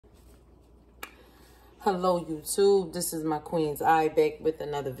Hello YouTube, this is my Queen's Eye back with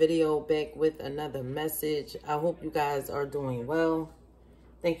another video, back with another message. I hope you guys are doing well.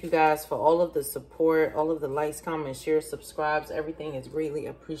 Thank you guys for all of the support, all of the likes, comments, shares, subscribes. Everything is greatly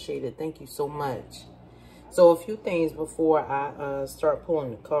appreciated. Thank you so much. So a few things before I start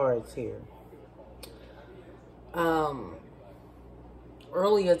pulling the cards here.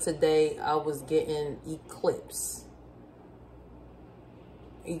 Earlier today, I was getting eclipse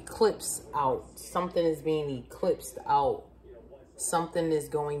out. Something is being eclipsed out. Something is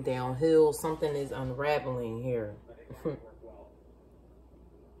going downhill. Something is unraveling here.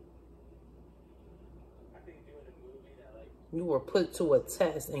 You were put to a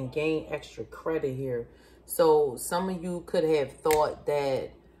test and gained extra credit here. So some of you could have thought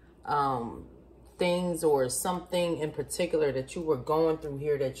that things or something in particular that you were going through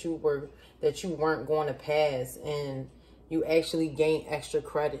here that you weren't going to pass, and you actually gain extra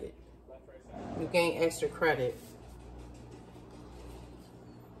credit. You gain extra credit.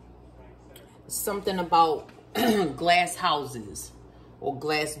 Something about glass houses or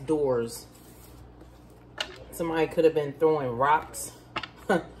glass doors. Somebody could have been throwing rocks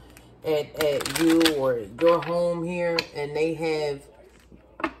at you or your home here, and they have,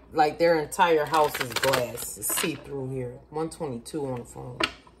 like, their entire house is glass. See-through here. 122 on the phone.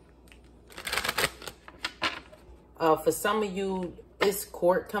 For some of you, it's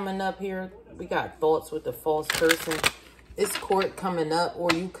court coming up here. We got thoughts with the false person. It's court coming up,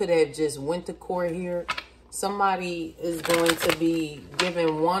 or you could have just went to court here. Somebody is going to be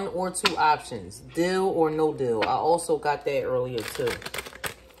given one or two options, deal or no deal. I also got that earlier too.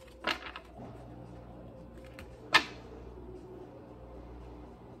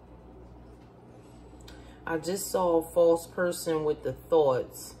 I just saw a false person with the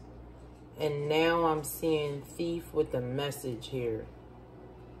thoughts. And now I'm seeing thief with the message here.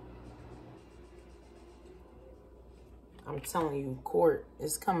 I'm telling you, court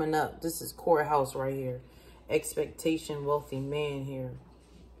is coming up. This is courthouse right here. Expectation, wealthy man here.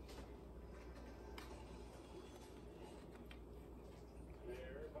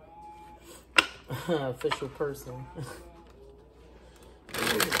 Official person.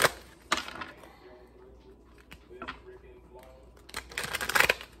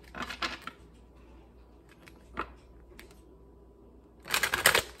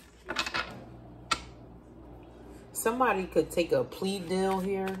 Somebody could take a plea deal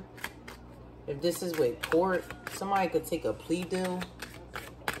here. If this is with court, somebody could take a plea deal.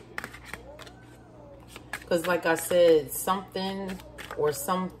 Because like I said, something or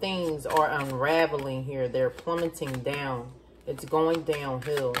some things are unraveling here. They're plummeting down. It's going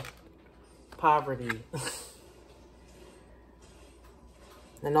downhill. Poverty.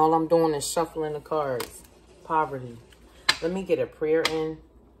 And all I'm doing is shuffling the cards. Poverty. Let me get a prayer in.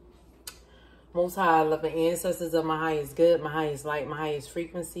 Most High, loving ancestors of my highest good, my highest light, my highest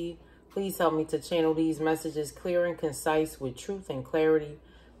frequency, please help me to channel these messages clear and concise with truth and clarity.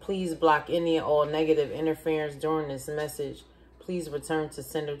 Please block any and all negative interference during this message. Please return to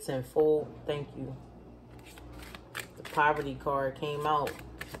sender tenfold. Thank you. The poverty card came out.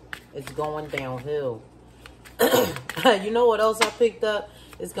 It's going downhill. You know what else I picked up?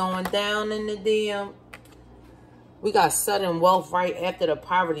 It's going down in the DM. We got sudden wealth right after the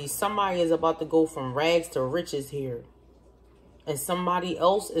poverty. Somebody is about to go from rags to riches here. And somebody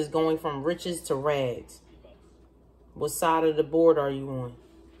else is going from riches to rags. What side of the board are you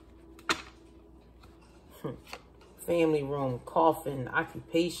on? Family room, coffin,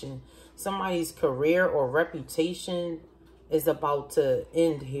 occupation. Somebody's career or reputation is about to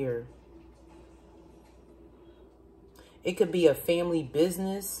end here. It could be a family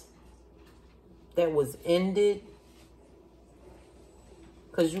business that was ended.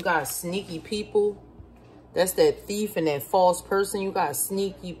 Because you got sneaky people. That's that thief and that false person. You got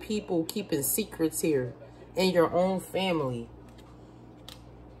sneaky people keeping secrets here in your own family.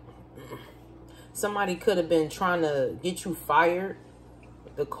 Somebody could have been trying to get you fired.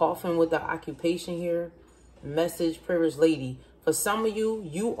 The coffin with the occupation here. Message, privileged lady. For some of you,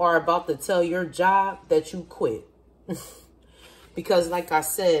 you are about to tell your job that you quit. Because like I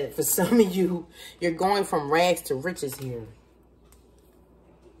said, for some of you, you're going from rags to riches here.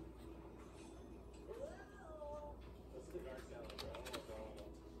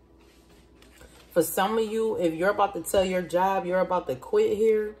 For some of you, if you're about to tell your job, you're about to quit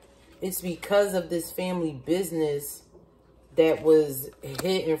here, it's because of this family business that was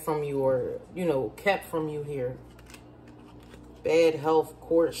hidden from you or, you know, kept from you here. Bad health,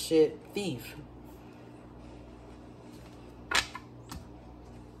 courtship, thief.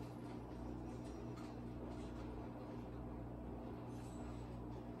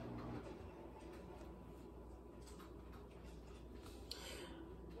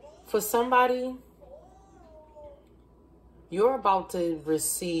 For somebody, you're about to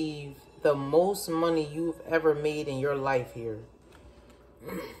receive the most money you've ever made in your life here.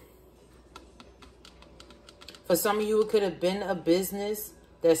 For some of you, it could have been a business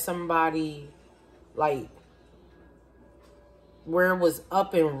that somebody, like, where it was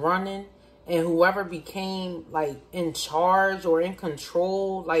up and running, and whoever became, like, in charge or in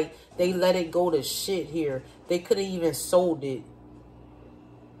control, like, they let it go to shit here. They could have even sold it.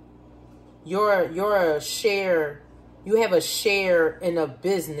 You're a share. You have a share in a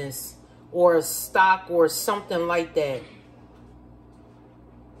business or a stock or something like that.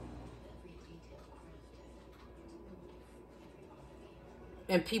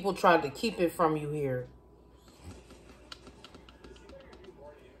 And people tried to keep it from you here.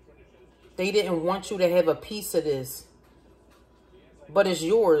 They didn't want you to have a piece of this. But it's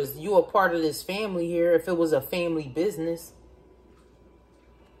yours. You are part of this family here if it was a family business.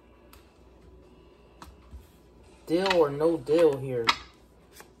 Deal or no deal here.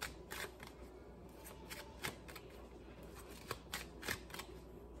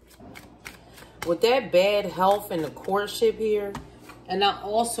 With that bad health and the courtship here, and I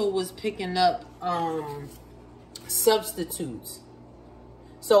also was picking up substitutes.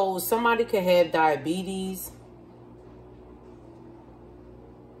 So somebody could have diabetes.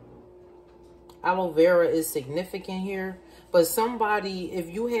 Aloe vera is significant here. But somebody, if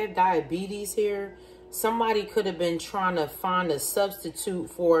you have diabetes here, somebody could have been trying to find a substitute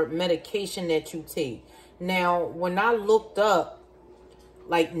for medication that you take. Now, when I looked up,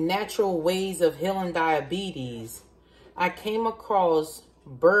 like, natural ways of healing diabetes, I came across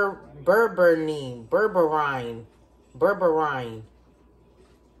berberine.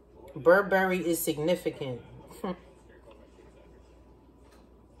 Berberry is significant.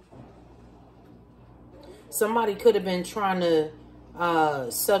 Somebody could have been trying to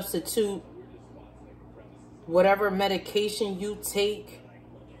substitute whatever medication you take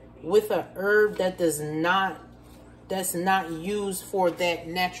with a herb that that's not used for that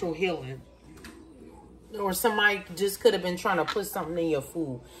natural healing. Or somebody just could have been trying to put something in your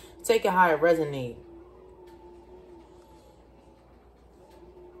food. Take it how it resonates.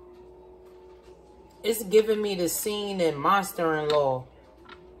 It's giving me the scene in Monster-in-Law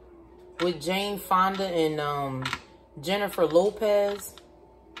with Jane Fonda and Jennifer Lopez.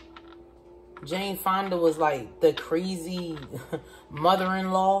 Jane Fonda was like the crazy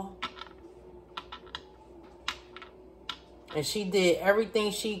mother-in-law. And she did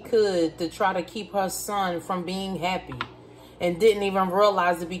everything she could to try to keep her son from being happy. And didn't even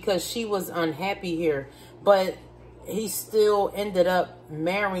realize it because she was unhappy here. But he still ended up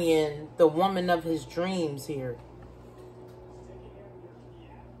marrying the woman of his dreams here.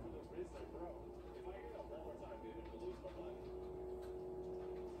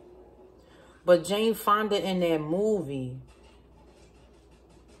 But Jane Fonda in that movie,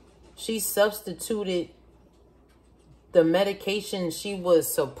 she substituted the medication she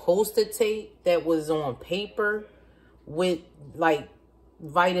was supposed to take that was on paper with, like,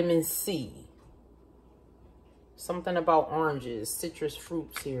 vitamin C. Something about oranges, citrus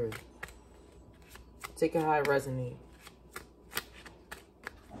fruits here. Take it how it resonates.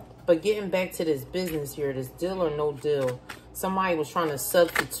 But getting back to this business here, this deal or no deal, somebody was trying to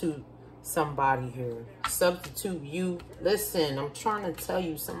substitute somebody here. Substitute you. Listen, I'm trying to tell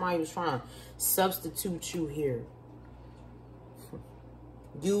you, somebody was trying to substitute you here.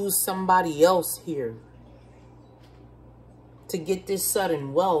 Use somebody else here to get this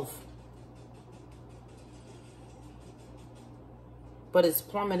sudden wealth. But it's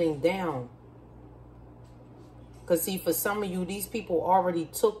plummeting down. Because see, for some of you, these people already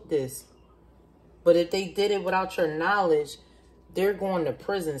took this. But if they did it without your knowledge, they're going to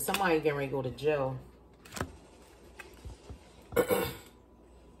prison. Somebody getting ready to go to jail.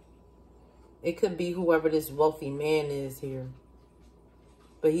 It could be whoever this wealthy man is here.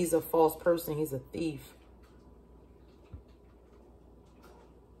 But he's a false person. He's a thief.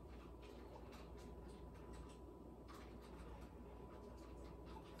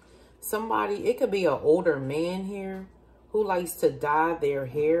 Somebody, it could be an older man here who likes to dye their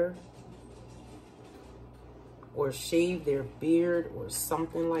hair or shave their beard or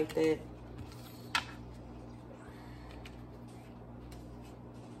something like that.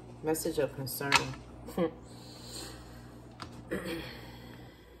 Message of concern.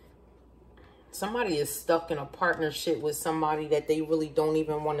 Somebody is stuck in a partnership with somebody that they really don't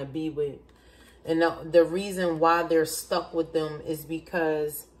even want to be with. And the reason why they're stuck with them is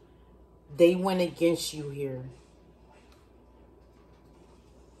because they went against you here.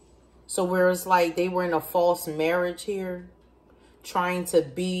 So where it's like they were in a false marriage here, trying to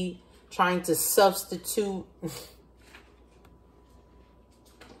be trying to substitute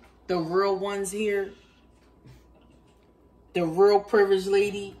the real ones here. The real privileged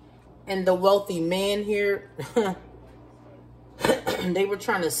lady and the wealthy man here. They were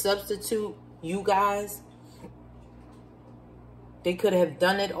trying to substitute you guys. They could have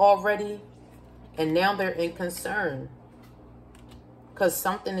done it already. And now they're in concern. Because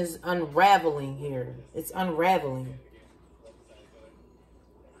something is unraveling here. It's unraveling.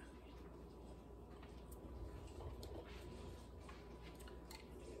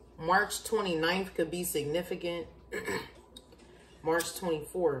 March 29th could be significant. March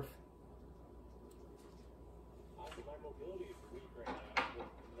 24th.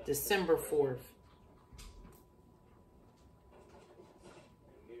 December 4th.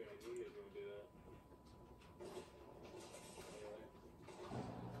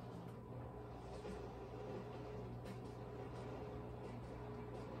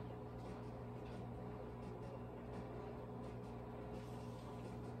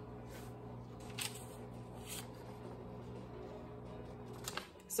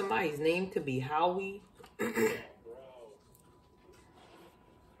 Somebody's name could be Howie.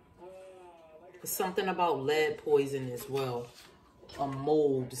 Something about lead poison as well. A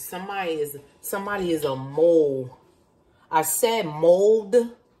mold. Somebody is a mole. I said mold.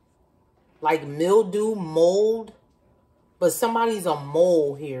 Like mildew, mold. But somebody's a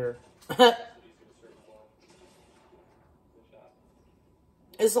mole here.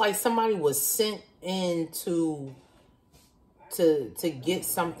 It's like somebody was sent in to get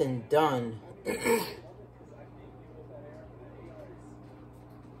something done.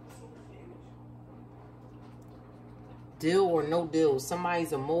 Deal or no deal.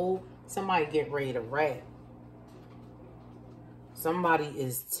 Somebody's a mole. Somebody get ready to rat. Somebody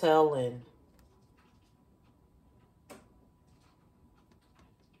is telling.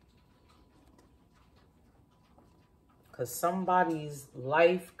 Because somebody's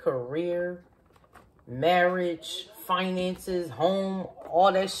life, career, marriage, finances, home,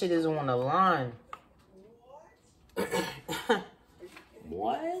 all that shit is on the line.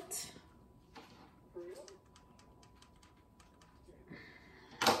 What?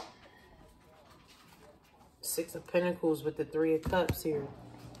 Six of Pentacles with the Three of Cups here.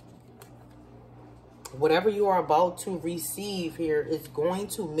 Whatever you are about to receive here is going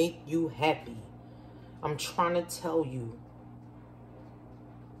to make you happy. I'm trying to tell you.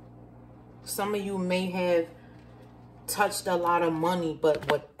 Some of you may have touched a lot of money, but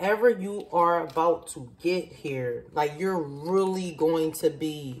whatever you are about to get here, like you're really going to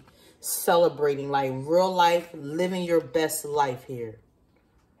be celebrating, like real life, living your best life here.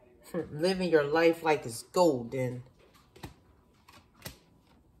 Living your life like it's golden.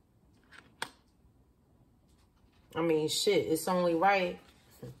 I mean, shit, it's only right.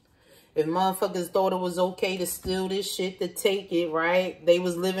 If motherfuckers thought it was okay to steal this shit, to take it, right? They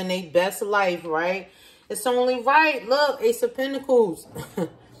was living their best life, right? It's only right. Look, Ace of Pentacles.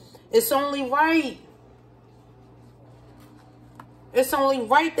 It's only right. It's only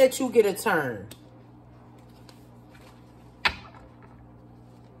right that you get a turn.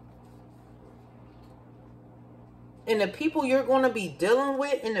 And the people you're going to be dealing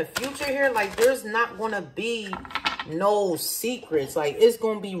with in the future here, like there's not going to be no secrets. Like it's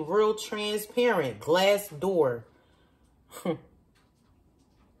going to be real transparent. Glass door.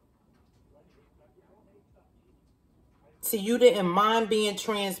 See, you didn't mind being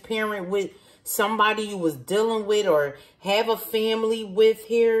transparent with somebody you was dealing with or have a family with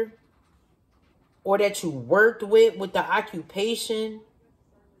here. Or that you worked with the occupation.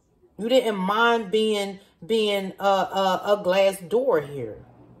 You didn't mind being a glass door here.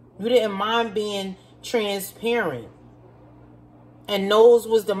 You didn't mind being transparent. And those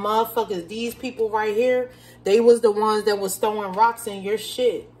was the motherfuckers, these people right here, they was the ones that was throwing rocks in your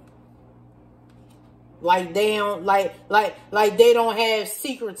shit. Like they don't like they don't have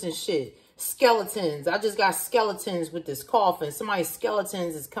secrets and shit. Skeletons. I just got skeletons with this coffin. Somebody's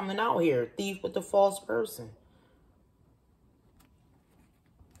skeletons is coming out here. Thief with the false person.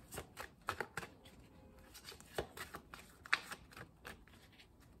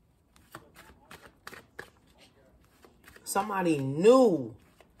 Somebody knew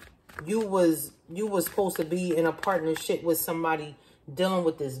you was supposed to be in a partnership with somebody dealing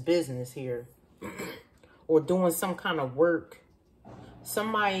with this business here. Or doing some kind of work.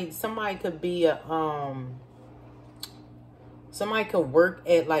 Somebody could be somebody could work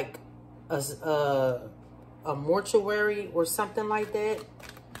at like a mortuary or something like that.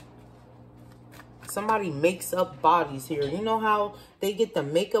 Somebody makes up bodies here. You know how they get the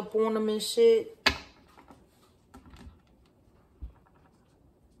makeup on them and shit?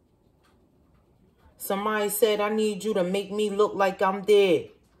 Somebody said, I need you to make me look like I'm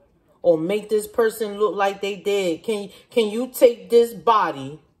dead. Or make this person look like they dead. Can you take this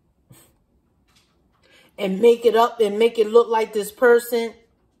body and make it up and make it look like this person?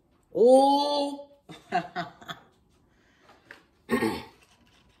 Ooh.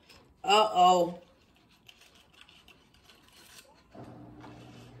 Uh-oh.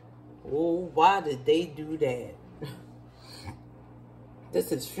 Oh, why did they do that?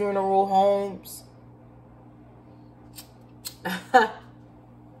 This is funeral homes.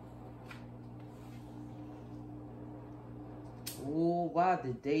 Oh, why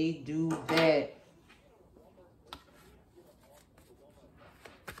did they do that?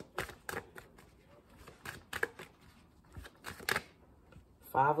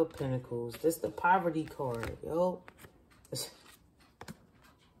 Five of Pentacles. This the poverty card, yo.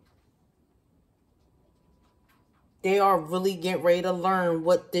 They are really getting ready to learn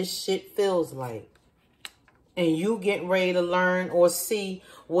what this shit feels like. And you getting ready to learn or see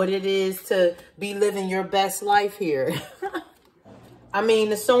what it is to be living your best life here. I mean,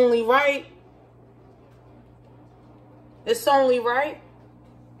 it's only right. It's only right.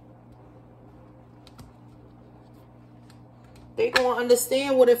 They gonna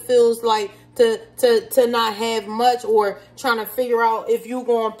understand what it feels like to not have much, or trying to figure out if you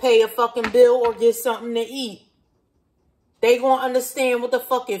gonna pay a fucking bill or get something to eat. They gonna understand what the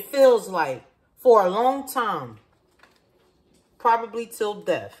fuck it feels like for a long time. Probably till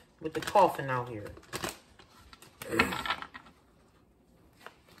death, with the coffin out here.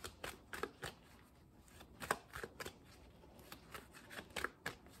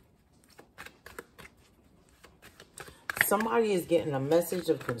 Somebody is getting a message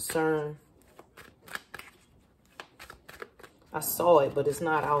of concern. I saw it, but it's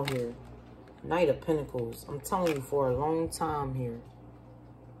not out here. Knight of Pentacles. I'm telling you, for a long time here.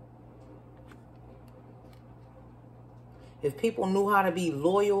 If people knew how to be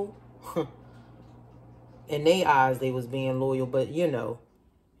loyal, in their eyes they was being loyal, but you know,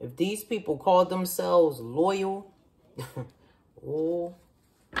 if these people called themselves loyal, oh,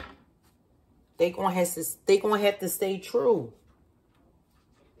 they gonna have to stay true.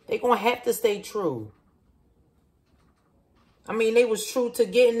 They gonna have to stay true. I mean, they was true to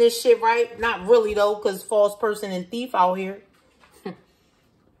getting this shit right. Not really though, because false person and thief out here.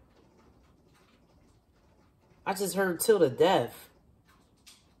 I just heard till the death.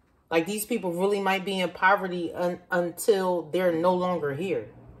 Like, these people really might be in poverty until they're no longer here.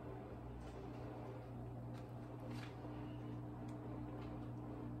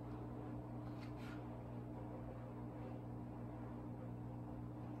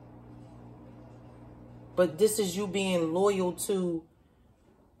 But this is you being loyal to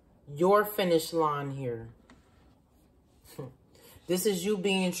your finish line here. This is you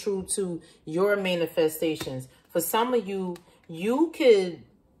being true to your manifestations. For some of you, you could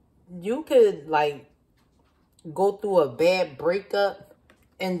like go through a bad breakup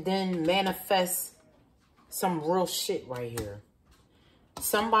and then manifest some real shit right here.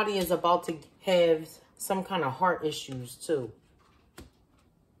 Somebody is about to have some kind of heart issues too.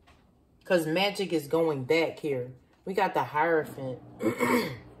 Because magic is going back here. We got the Hierophant.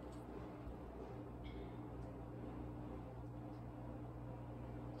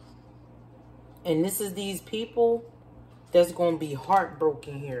 And this is these people that's going to be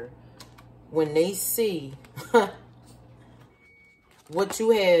heartbroken here when they see what you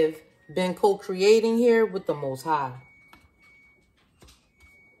have been co-creating here with the Most High.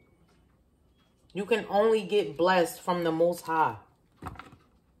 You can only get blessed from the Most High.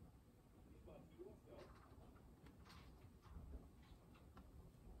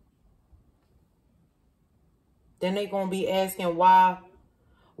 Then they're going to be asking,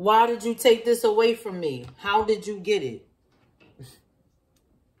 why did you take this away from me? How did you get it?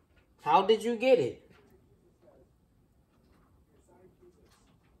 How did you get it?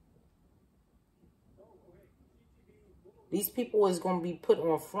 These people is going to be put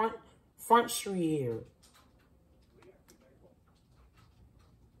on front street here.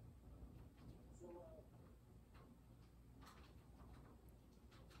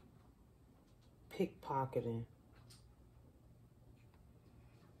 Pickpocketing.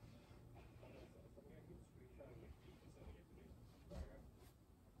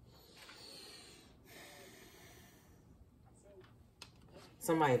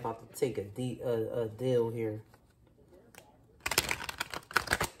 Somebody about to take a deal here.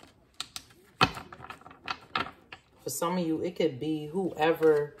 For some of you, it could be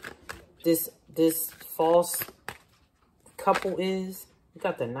whoever this false couple is. You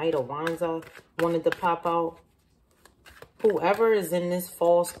got the Knight of Wands out, wanted to pop out. Whoever is in this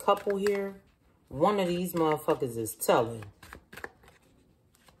false couple here, One of these motherfuckers is telling.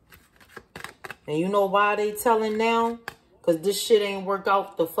 And you know why they telling now? Because this shit ain't work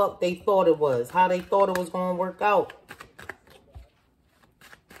out the fuck they thought it was. How they thought it was going to work out.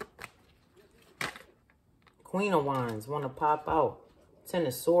 Queen of Wands want to pop out. Ten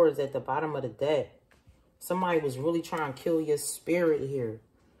of Swords at the bottom of the deck. Somebody was really trying to kill your spirit here.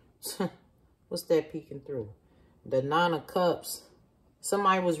 What's that peeking through? The Nine of Cups.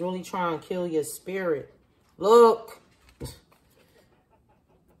 Somebody was really trying to kill your spirit. Look.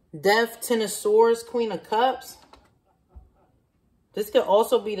 Death, Ten of Swords, Queen of Cups. This could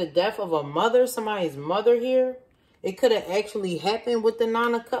also be the death of a mother, somebody's mother here. It could have actually happened with the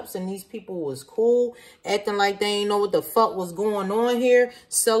Nine of Cups and these people was cool, acting like they ain't know what the fuck was going on here,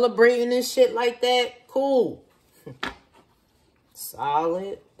 celebrating and shit like that. Cool.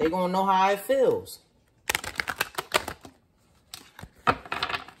 Solid. They gonna know how it feels.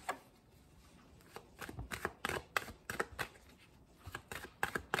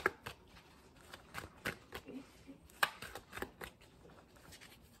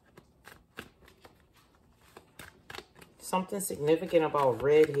 Something significant about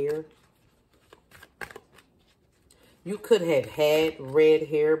red hair. You could have had red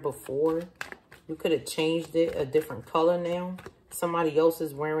hair before. You could have changed it a different color now. Somebody else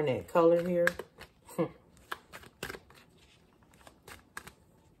is wearing that color here.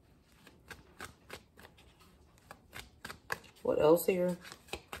 What else here?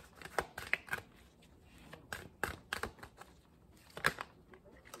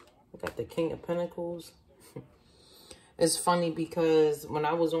 We got the King of Pentacles. It's funny because when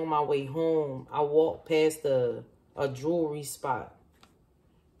I was on my way home, I walked past a jewelry spot.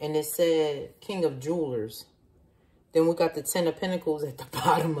 And it said King of Jewelers. Then we got the Ten of Pentacles at the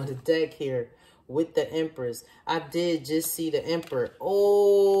bottom of the deck here with the Empress. I did just see the Emperor.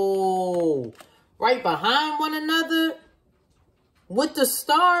 Oh, right behind one another with the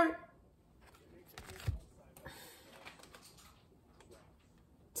star.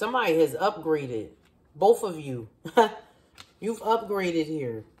 Somebody has upgraded. Both of you. You've upgraded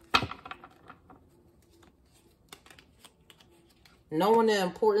here. Knowing the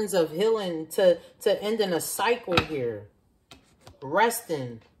importance of healing to ending a cycle here.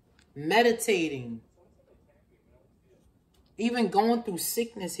 Resting. Meditating. Even going through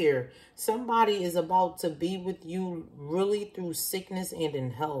sickness here. Somebody is about to be with you really through sickness and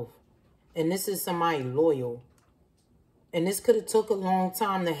in health. And this is somebody loyal. And this could have took a long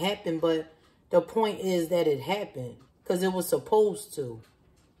time to happen, but the point is that it happened. Because it was supposed to.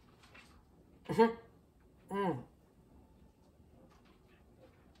 Oh,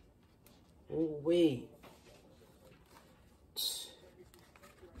 wait.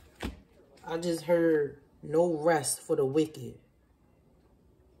 I just heard no rest for the wicked.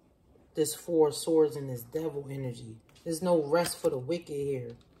 This Four of Swords and this devil energy. There's no rest for the wicked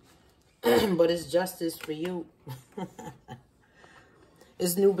here. But it's justice for you.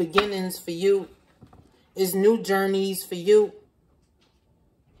 It's new beginnings for you. It's new journeys for you.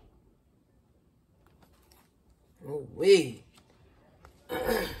 Oh, wait.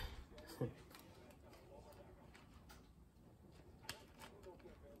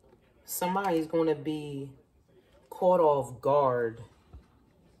 Somebody's going to be caught off guard.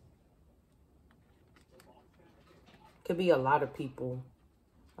 Could be a lot of people.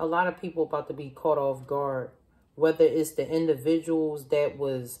 A lot of people about to be caught off guard. Whether it's the individuals that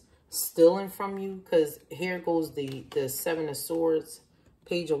was stealing from you. Because here goes the Seven of Swords.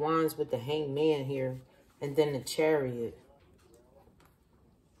 Page of Wands with the Hanged Man here. And then the Chariot.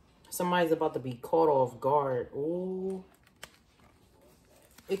 Somebody's about to be caught off guard. Ooh.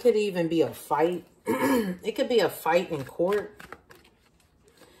 It could even be a fight. It could be a fight in court.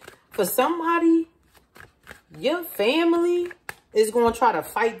 For somebody, your family is going to try to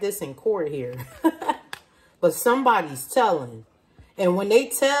fight this in court here. But somebody's telling. And when they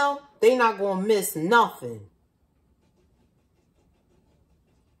tell, they're not going to miss nothing.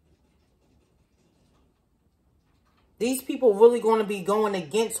 These people really going to be going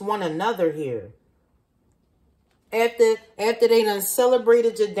against one another here. After they done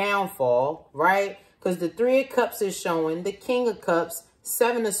celebrated your downfall, right? Because the Three of Cups is showing, the King of Cups,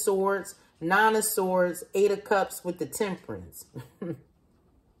 Seven of Swords, Nine of Swords, Eight of Cups with the Temperance.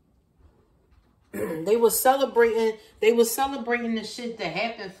 They were celebrating the shit that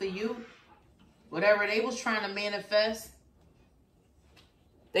happened for you. Whatever they was trying to manifest.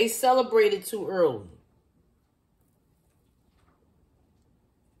 They celebrated too early.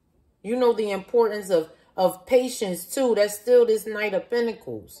 You know the importance of patience too. That's still this Knight of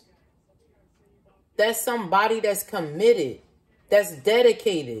Pentacles. That's somebody that's committed. That's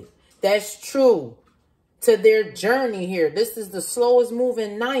dedicated. That's true to their journey here. This is the slowest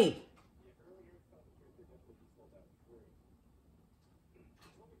moving night.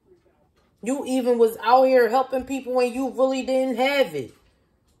 You even was out here helping people when you really didn't have it.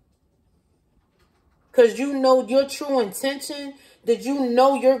 Because you know your true intention, that you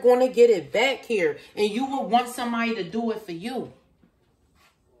know you're going to get it back here. And you would want somebody to do it for you.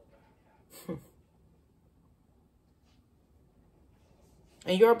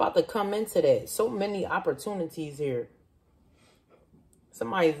 And you're about to come into that. So many opportunities here.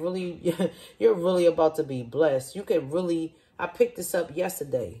 Somebody's really, you're really about to be blessed. You could really, I picked this up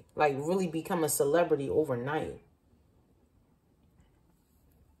yesterday. Like really become a celebrity overnight.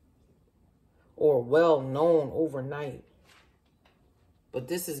 Or well known overnight. But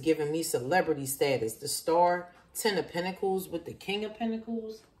this is giving me celebrity status. The Star, 10 of Pentacles with the King of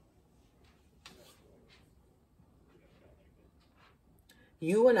Pentacles.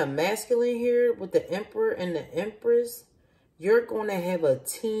 You and a masculine here with the Emperor and the Empress. You're going to have a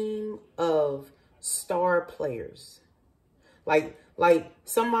team of star players. Like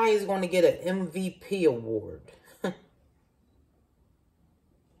somebody's going to get an MVP award.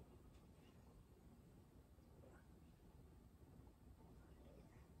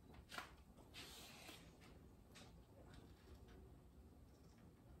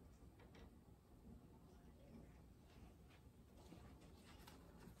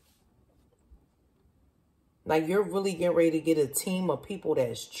 Like you're really getting ready to get a team of people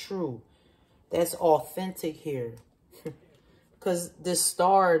that's true. That's authentic here. Because this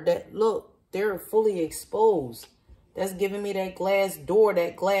star, that look, they're fully exposed. That's giving me that glass door,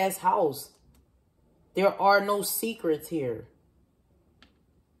 that glass house. There are no secrets here.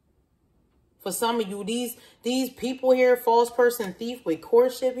 For some of you, these people here, false person, thief with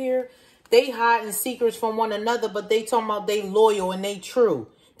courtship here, they hiding secrets from one another, but they talking about they loyal and they true.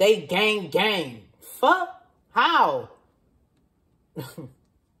 They gang. Fuck. How?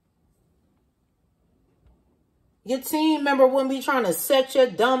 Your team member wouldn't be trying to set your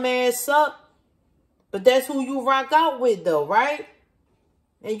dumb ass up. But that's who you rock out with though, right?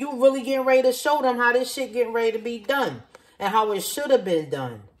 And you really getting ready to show them how this shit getting ready to be done. And how it should have been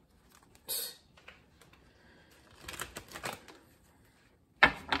done.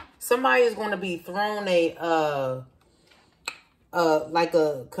 Somebody is going to be thrown like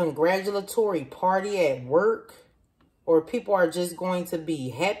a congratulatory party at work, or people are just going to be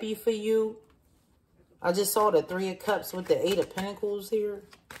happy for you. I just saw the 3 of Cups with the 8 of Pentacles here.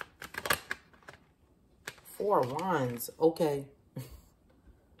 4 of Wands. Okay.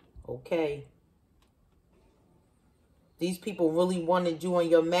 Okay. These people really wanted you and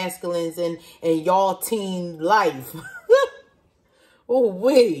your masculines and y'all team life. Oh,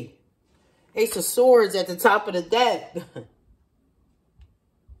 wait. Ace of Swords at the top of the deck.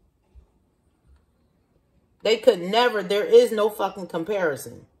 They could never, there is no fucking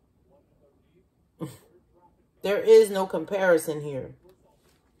comparison. There is no comparison here.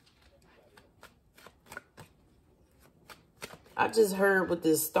 I just heard with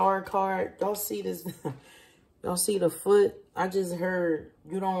this star card, y'all see this? Y'all see the foot? I just heard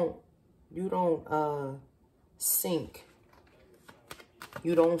you don't sink.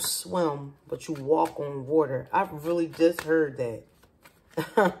 You don't swim, but you walk on water. I really just heard that.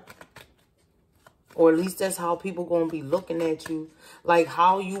 Or at least that's how people going to be looking at you. Like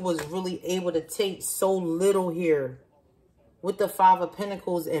how you was really able to take so little here with the 5 of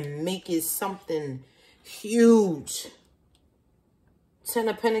Pentacles and make it something huge. 10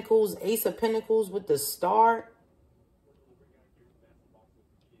 of Pentacles, Ace of Pentacles with the star.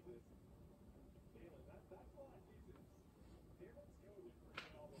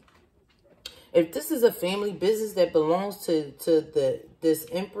 If this is a family business that belongs to this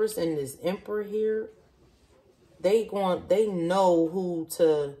Empress and this Emperor here, they know who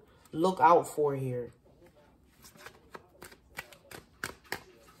to look out for here.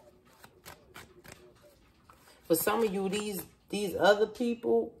 For some of you, these other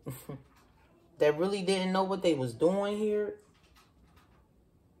people that really didn't know what they was doing here,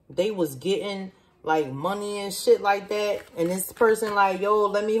 they was getting like money and shit like that. And this person like, yo,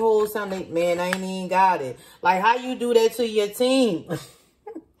 let me hold something. Man, I ain't even got it. Like, how you do that to your team?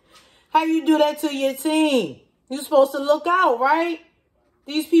 How you do that to your team? You supposed to look out, right?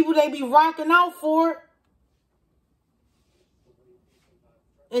 These people, they be rocking out for it.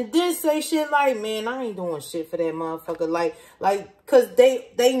 And then say shit like, man, I ain't doing shit for that motherfucker. Like, cause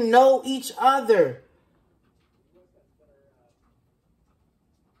they know each other.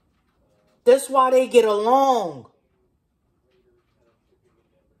 That's why they get along.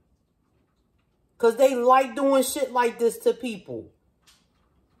 Because they like doing shit like this to people.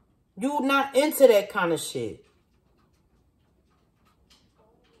 You not into that kind of shit.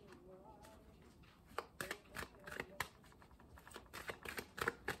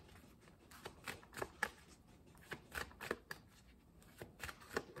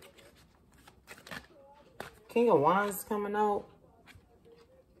 King of Wands coming out.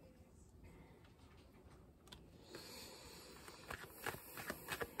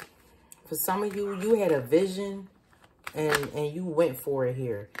 For some of you, you had a vision and you went for it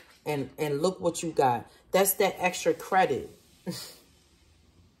here. And look what you got. That's that extra credit.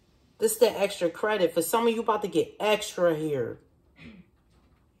 This that extra credit. For some of you about to get extra here.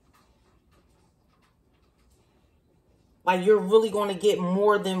 Like you're really going to get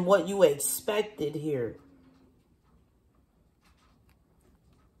more than what you expected here.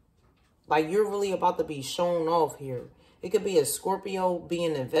 Like you're really about to be shown off here. It could be a Scorpio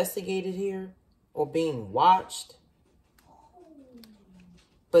being investigated here or being watched.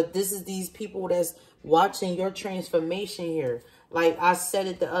 But this is these people that's watching your transformation here. Like I said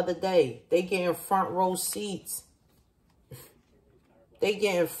it the other day. They getting front row seats. They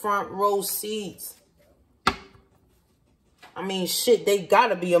getting front row seats. I mean, shit, they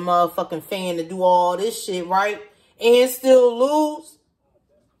gotta be a motherfucking fan to do all this shit, right? And still lose.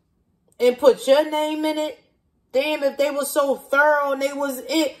 And put your name in it. Damn, if they were so thorough and they was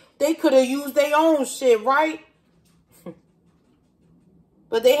it, they could have used their own shit, right?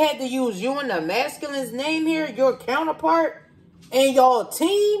 But they had to use you and the masculine's name here, your counterpart, and y'all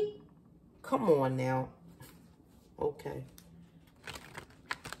team? Come on now. Okay.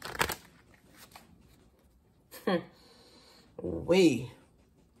 We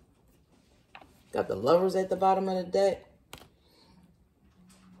got the Lovers at the bottom of the deck.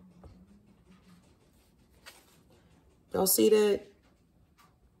 Y'all see that?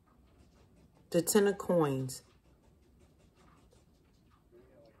 The 10 of Coins.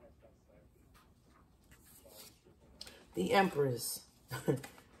 The Empress. Oh,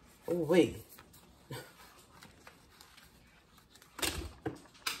 wait.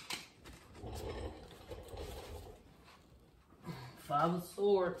 Five of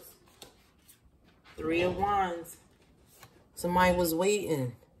Swords. Three of Wands. Somebody was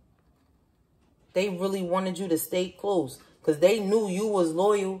waiting. They really wanted you to stay close because they knew you was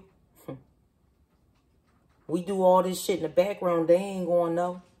loyal. We do all this shit in the background. They ain't going to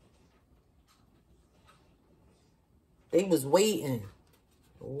know. They was waiting.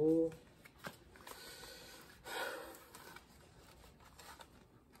 Oh.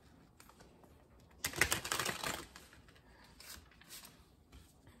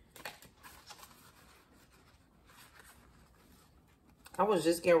 I was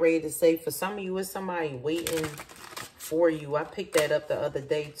just getting ready to say, for some of you, it's somebody waiting for you. I picked that up the other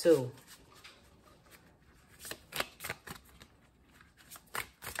day, too.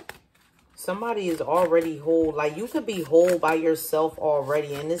 Somebody is already whole. Like, you could be whole by yourself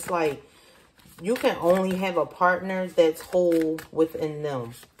already. And it's like, you can only have a partner that's whole within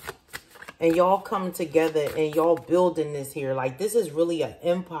them. And y'all come together and y'all building this here. Like, this is really an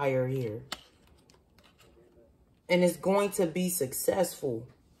empire here. And it's going to be successful.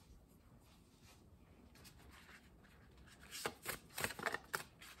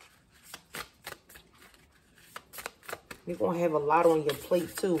 You're going to have a lot on your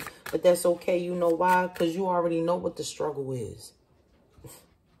plate too. But that's okay. You know why? Because you already know what the struggle is.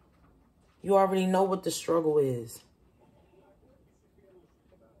 You already know what the struggle is.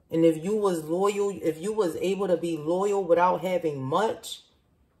 And if you was loyal, if you was able to be loyal without having much,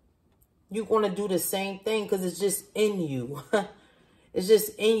 you're going to do the same thing because it's just in you. It's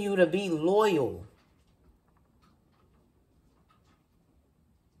just in you to be loyal.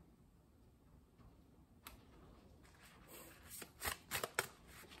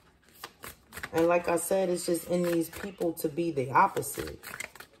 And like I said, it's just in these people to be the opposite.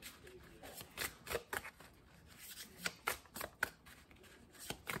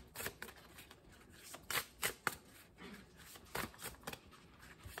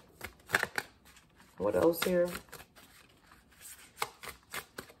 What else here?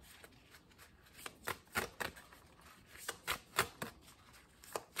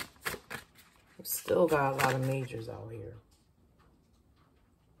 Still got a lot of majors out here.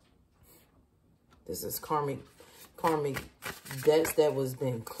 This is karmic debts that was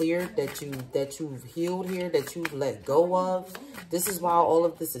been cleared, that you've healed here, that you've let go of. This is why all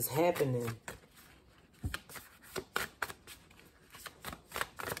of this is happening.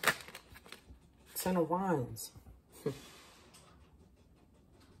 Ten of Wands.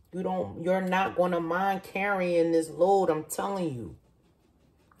 You're not going to mind carrying this load, I'm telling you.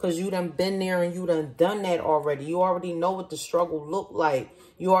 Because you done been there and you done that already. You already know what the struggle looked like.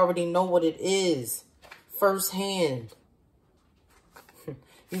 You already know what it is firsthand.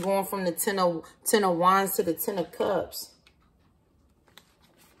 You're going from the Ten of Wands to the Ten of Cups.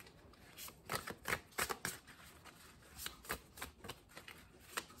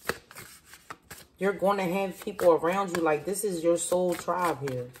 You're going to have people around you. Like, this is your soul tribe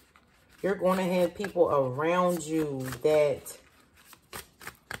here. You're going to have people around you that...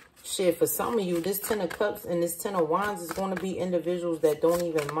 Shit, for some of you, this Ten of Cups and this Ten of Wands is going to be individuals that don't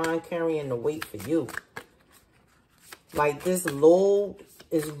even mind carrying the weight for you. Like, this load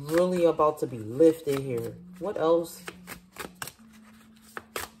is really about to be lifted here. What else?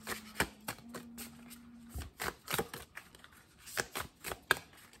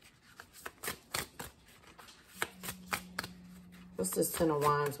 What's this Ten of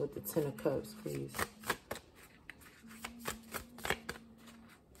Wands with the Ten of Cups, please?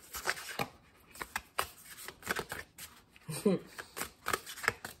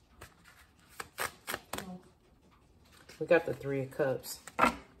 We got the Three of Cups.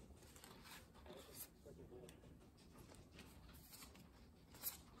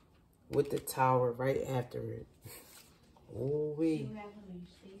 With the Tower right after it. Ooh wee.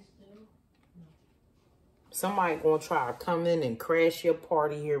 Somebody gonna try to come in and crash your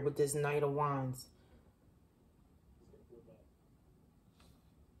party here with this Knight of Wands.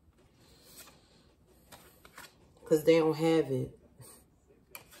 Because they don't have it.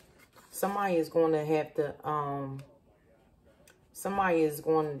 Somebody is going to have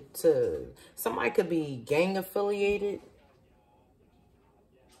to, somebody could be gang affiliated.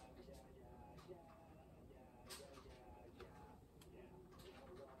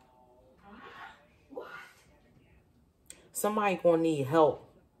 Somebody going to need help.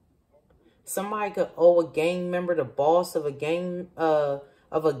 Somebody could owe a gang member, the boss of a gang,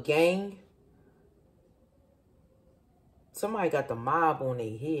 Somebody got the mob on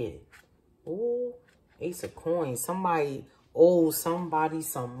their head. Ooh, Ace of Coins. Somebody owes somebody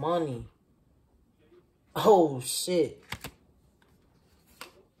some money. Oh, shit.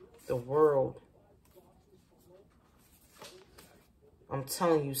 The World. I'm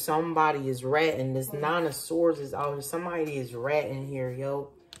telling you, somebody is ratting. This Nine of Swords is out here. Somebody is ratting here, yo.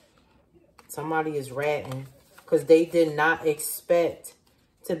 Somebody is ratting. Because they did not expect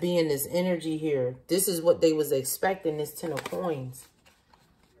to be in this energy here. This is what they was expecting, this Ten of Coins.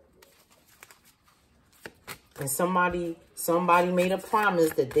 And somebody made a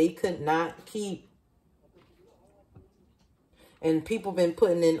promise that they could not keep. And people been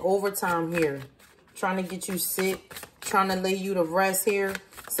putting in overtime here. Trying to get you sick. Trying to lay you to rest here.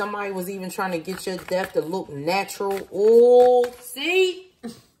 Somebody was even trying to get your death to look natural. Oh, see?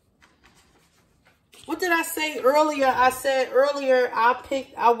 What did I say earlier? I said earlier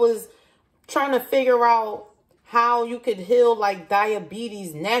I was trying to figure out how you could heal like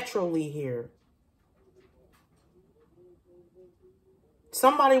diabetes naturally here.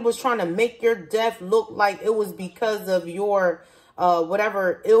 Somebody was trying to make your death look like it was because of your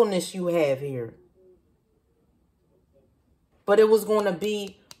whatever illness you have here. But it was going to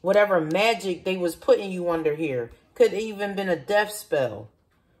be whatever magic they was putting you under here. Could even been a death spell.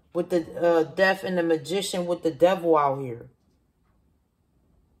 With the death and the magician with the devil out here.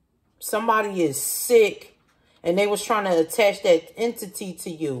 Somebody is sick and they was trying to attach that entity to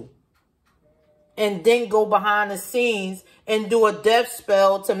you. And then go behind the scenes and do a death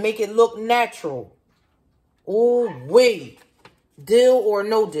spell to make it look natural. Ooh, wait. Deal or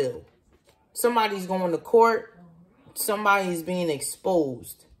no deal. Somebody's going to court. Somebody's being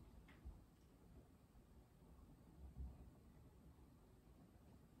exposed.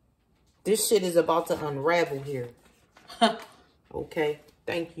 This shit is about to unravel here. Okay.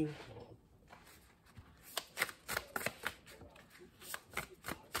 Thank you.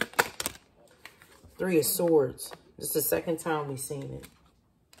 Three of Swords. This is the second time we've seen it.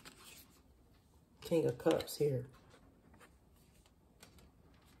 King of Cups here.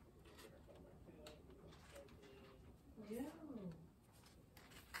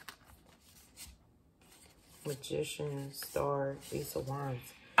 Magician, Star, Ace of Wands.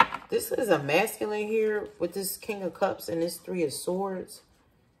 This is a masculine here with this King of Cups and this Three of Swords.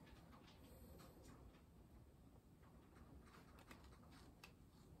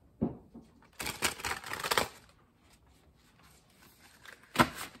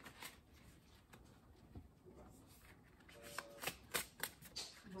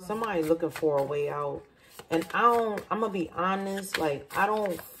 Somebody looking for a way out. And I'm going to be honest, like, I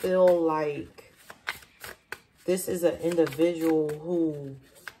don't feel like this is an individual who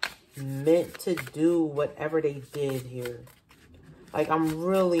meant to do whatever they did here. Like, I'm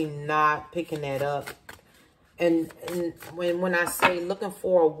really not picking that up. And when I say looking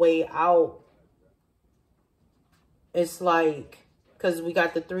for a way out, it's like, because we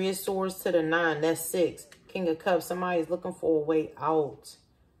got the 3 of Swords to the 9. That's 6. King of Cups. Somebody's looking for a way out.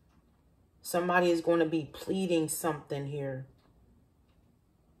 Somebody is going to be pleading something here.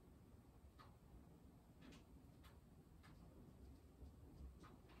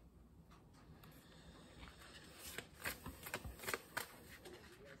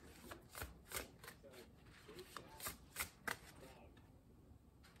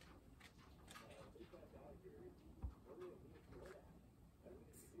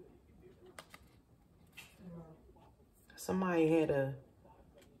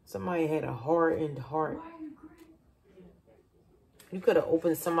 Somebody had a hardened heart. You could have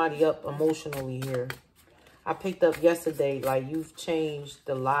opened somebody up emotionally here. I picked up yesterday, like, you've changed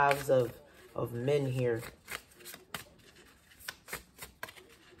the lives of men here.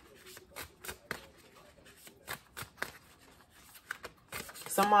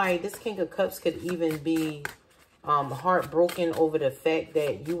 Somebody, this King of Cups could even be heartbroken over the fact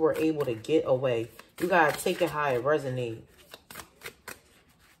that you were able to get away. You got to take it how it resonates.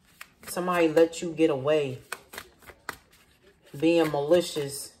 Somebody let you get away. Being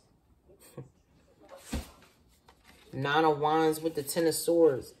malicious. 9 of Wands with the 10 of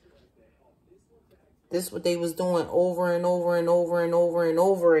Swords. This is what they was doing over and over and over and over and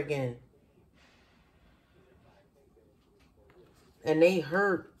over again. And they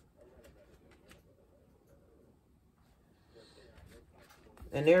hurt.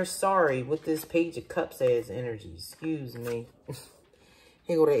 And they're sorry with this Page of Cups as energy. Excuse me.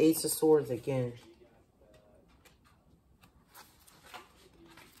 Here go the Ace of Swords again.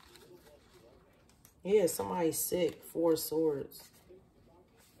 Yeah, somebody's sick. 4 of Swords.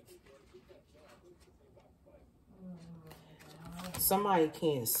 Somebody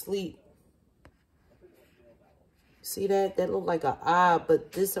can't sleep. See that? That look like an eye,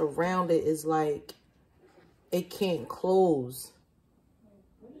 but this around it is like it can't close.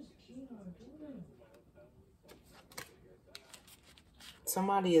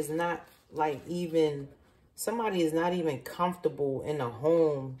 Somebody is not somebody is not even comfortable in the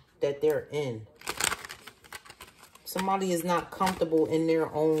home that they're in. Somebody is not comfortable in their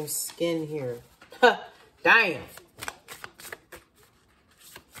own skin here. Damn.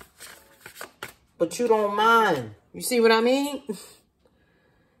 But you don't mind. You see what I mean?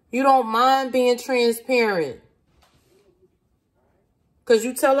 You don't mind being transparent. Because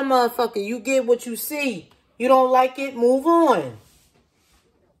you tell a motherfucker, you get what you see. You don't like it, move on.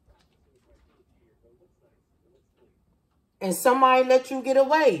 And somebody let you get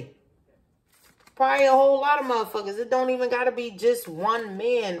away. Probably a whole lot of motherfuckers. It don't even got to be just one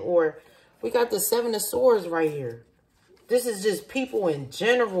man. Or we got the 7 of Swords right here. This is just people in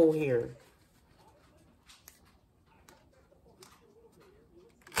general here.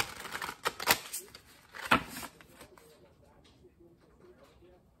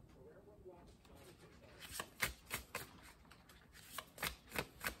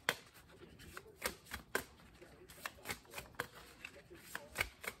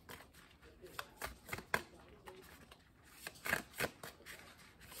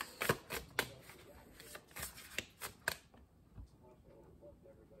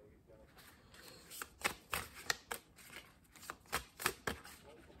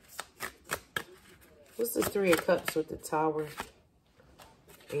 What's the 3 of Cups with the Tower?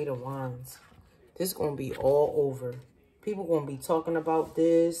 8 of Wands. This is going to be all over. People going to be talking about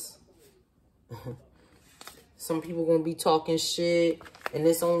this. Some people going to be talking shit. And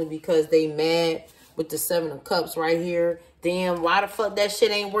it's only because they mad with the 7 of Cups right here. Damn, why the fuck that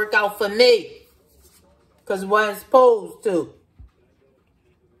shit ain't work out for me? Because it wasn't supposed to.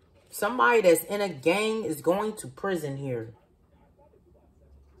 Somebody that's in a gang is going to prison here.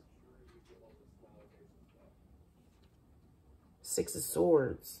 Six of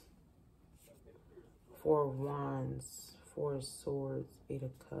Swords, 4 of Wands, 4 of Swords, 8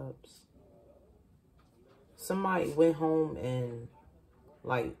 of Cups. Somebody went home and,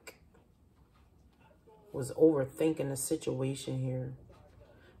 like, was overthinking the situation here.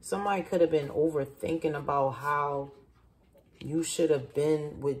 Somebody could have been overthinking about how you should have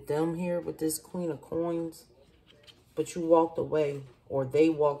been with them here with this Queen of Coins. But you walked away, or they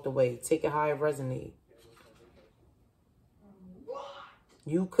walked away. Take it how it resonates.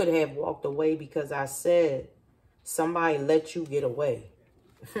 You could have walked away because I said somebody let you get away.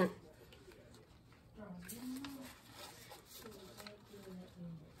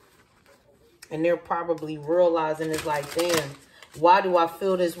 And they're probably realizing it's like, damn, Why do I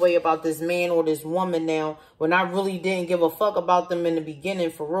feel this way about this man or this woman now when I really didn't give a fuck about them in the beginning,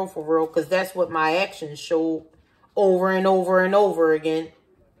 for real, because that's what my actions showed over and over and over again.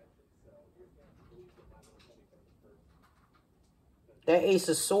 That Ace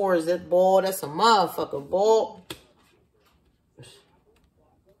of Swords, that boy, that's a motherfucker, boy.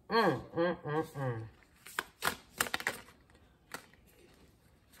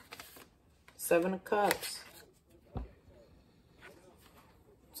 Seven of Cups.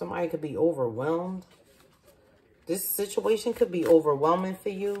 Somebody could be overwhelmed. This situation could be overwhelming for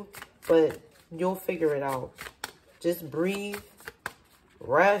you, but you'll figure it out. Just breathe,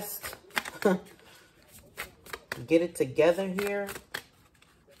 rest, get it together here.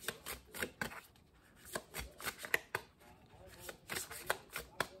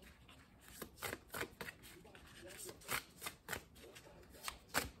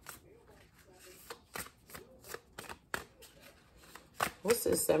 What's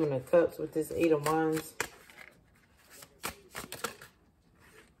this Seven of Cups with this Eight of Wands?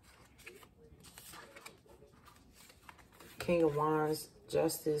 King of Wands,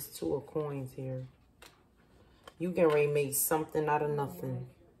 Justice, Two of Coins here. You can ready to make something out of nothing.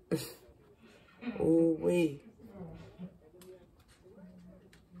 Ooh wee.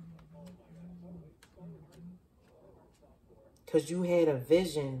 Because you had a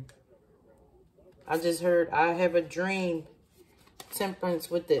vision. I just heard, I have a dream. Temperance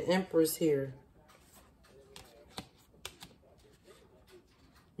with the Empress here.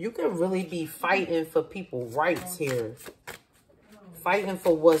 You can really be fighting for people's rights here. Fighting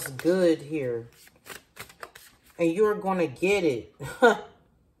for what's good here. And you're going to get it.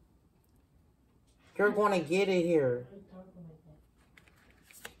 You're going to get it here.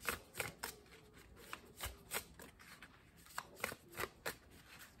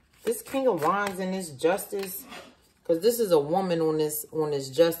 This King of Wands and this Justice, because this is a woman on this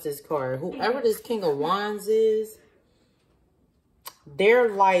Justice card. Whoever this King of Wands is, they're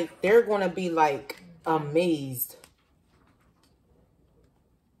going to be like amazed.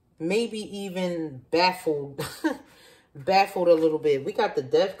 Maybe even baffled. Baffled a little bit. We got the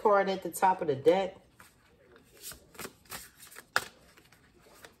Death card at the top of the deck.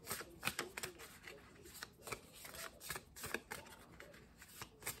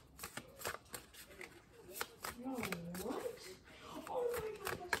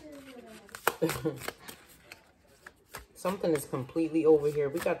 Something is completely over here.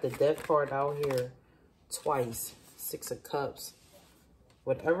 We got the Death card out here twice. Six of Cups.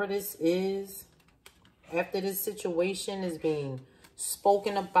 Whatever this is, after this situation is being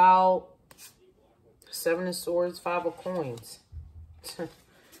spoken about, Seven of Swords, Five of Coins.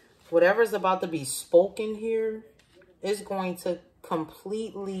 Whatever's about to be spoken here is going to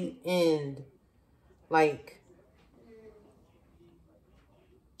completely end. Like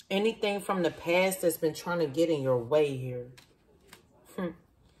anything from the past that's been trying to get in your way here.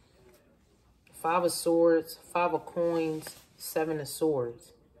 Five of Swords, Five of Coins, Seven of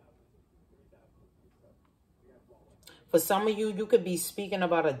Swords. For some of you, you could be speaking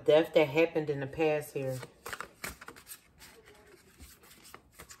about a death that happened in the past here.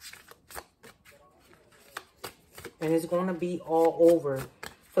 And it's going to be all over.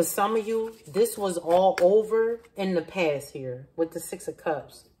 For some of you, this was all over in the past here with the Six of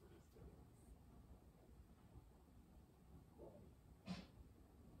Cups.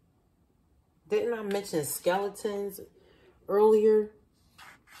 Didn't I mention skeletons earlier?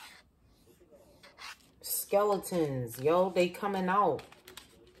 Skeletons, yo, they coming out.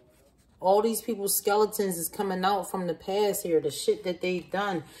 All these people's skeletons is coming out from the past here. The shit that they've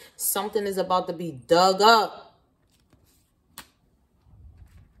done. Something is about to be dug up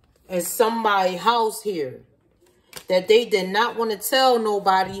in somebody's house here that they did not want to tell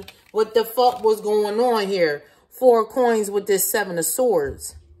nobody what the fuck was going on here. Four of Coins with this Seven of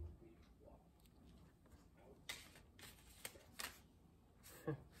Swords.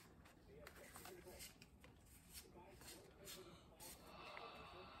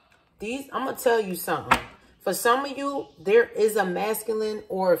 I'm going to tell you something. For some of you, there is a masculine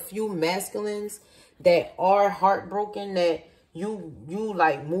or a few masculines that are heartbroken, that you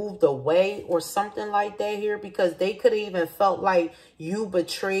like moved away or something like that here, because they could have even felt like you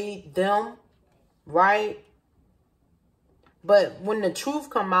betrayed them, right? But when the truth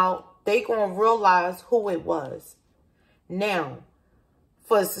come out, they going to realize who it was. Now,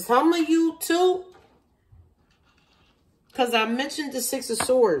 for some of you too, because I mentioned the Six of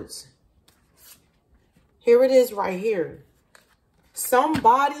Swords. Here it is right here.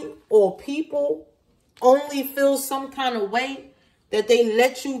 Somebody or people only feel some kind of way that they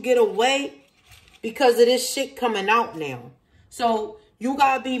let you get away because of this shit coming out now. So you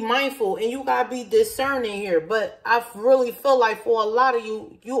got to be mindful and you got to be discerning here. But I really feel like for a lot of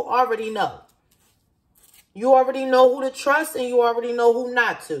you, you already know. You already know who to trust and you already know who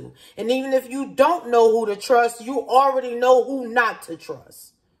not to. And even if you don't know who to trust, you already know who not to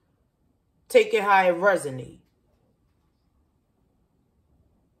trust. Take it how it resonates.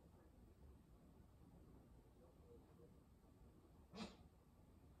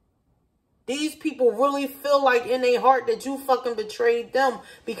 These people really feel like in their heart that you fucking betrayed them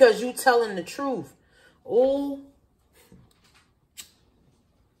because you telling the truth. Ooh.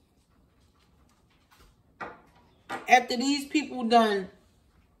 After these people done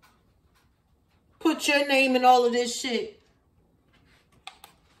put your name in all of this shit,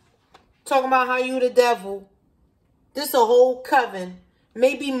 talking about how you the devil, this a whole coven,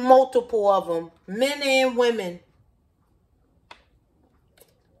 maybe multiple of them, men and women.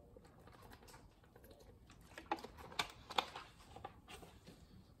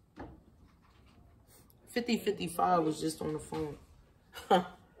 $50.55 was just on the phone.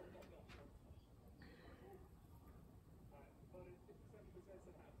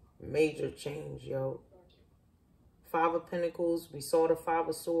 Major change, yo. 5 of Pentacles. We saw the 5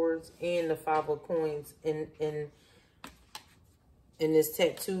 of Swords and the 5 of Coins in this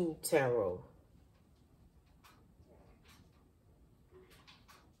tattoo tarot.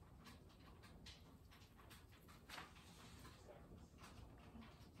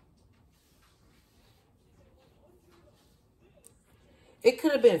 It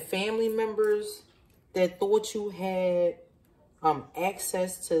could have been family members that thought you had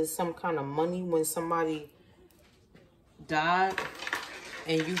access to some kind of money when somebody died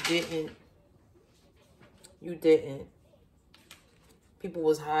and you didn't. You didn't. People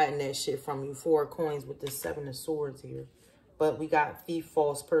was hiding that shit from you. 4 of Coins with the 7 of Swords here. But we got thief,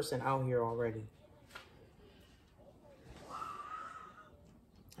 false person out here already.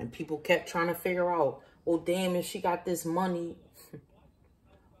 And people kept trying to figure out, well, damn, if she got this money,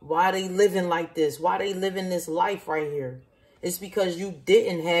 why they living like this? Why they living this life right here? It's because you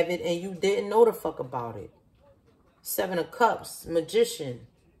didn't have it and you didn't know the fuck about it. 7 of Cups, Magician,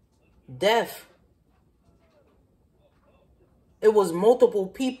 Death. It was multiple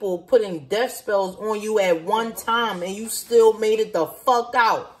people putting death spells on you at one time and you still made it the fuck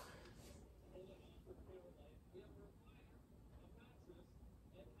out.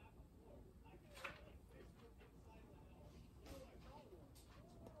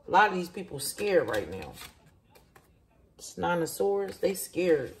 A lot of these people scared right now. It's 9 of Swords. They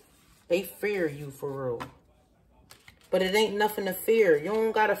scared. They fear you for real. But it ain't nothing to fear. You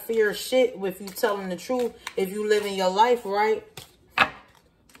don't got to fear shit if you telling the truth. If you living your life right.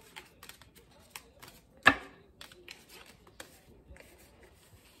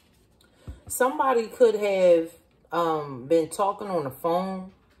 Somebody could have been talking on the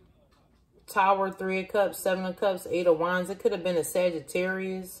phone. Tower, 3 of Cups, 7 of Cups, 8 of Wands. It could have been a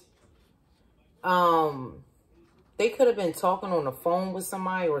Sagittarius. They could have been talking on the phone with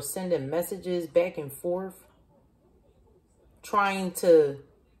somebody or sending messages back and forth. Trying to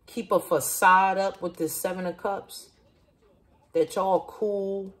keep a facade up with this 7 of Cups. That y'all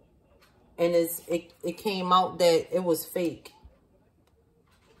cool. And it came out that it was fake.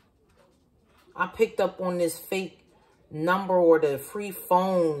 I picked up on this fake number or the free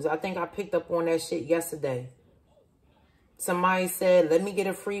phones. I think I picked up on that shit yesterday. Somebody said, let me get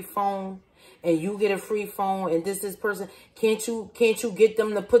a free phone and you get a free phone and this person. Can't you get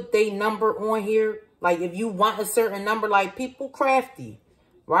them to put their number on here? Like if you want a certain number, like people crafty,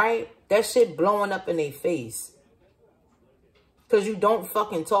 right? That shit blowing up in their face. Because you don't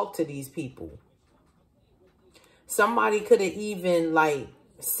fucking talk to these people. Somebody could have even like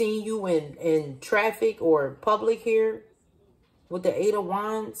seen you in traffic or public here with the 8 of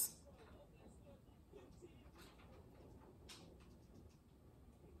Wands.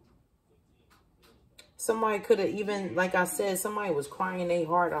 Somebody could have even, like I said, somebody was crying their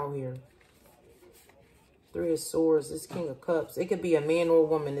heart out here. 3 of Swords, this King of Cups. It could be a man or a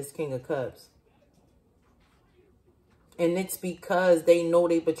woman, this King of Cups. And it's because they know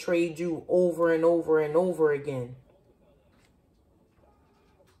they betrayed you over and over and over again.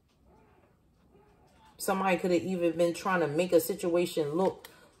 Somebody could have even been trying to make a situation look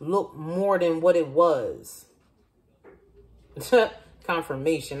more than what it was.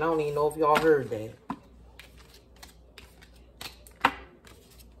 Confirmation. I don't even know if y'all heard that.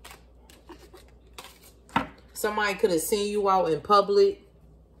 Somebody could have seen you out in public,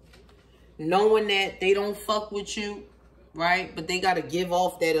 knowing that they don't fuck with you, right? But they got to give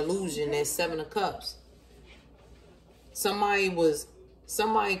off that illusion, that 7 of Cups. Somebody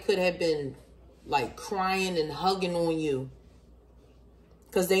could have been like crying and hugging on you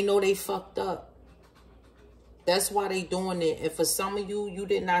Because they know they fucked up. That's why they doing it. And for some of you, you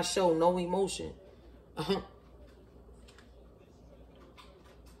did not show no emotion. You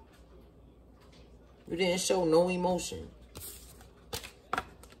didn't show no emotion.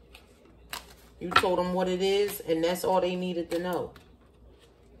 You told them what it is, and that's all they needed to know.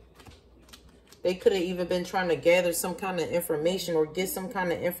 They could have even been trying to gather some kind of information or get some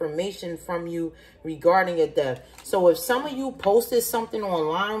kind of information from you regarding a death. So if some of you posted something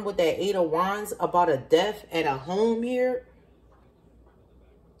online with that 8 of Wands about a death at a home here,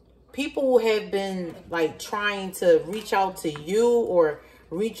 people have been like trying to reach out to you or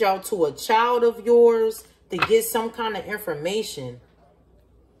reach out to a child of yours to get some kind of information.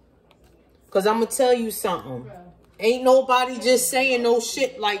 Because I'm going to tell you something. Ain't nobody just saying no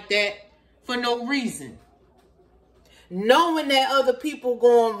shit like that for no reason. Knowing that other people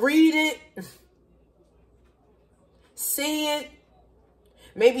going to read it, see it,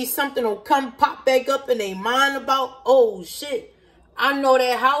 maybe something will come pop back up in their mind about, oh shit, I know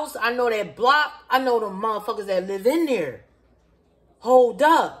that house, I know that block, I know the motherfuckers that live in there. Hold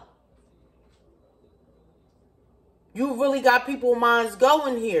up. You really got people's minds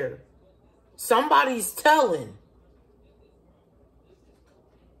going here. Somebody's telling.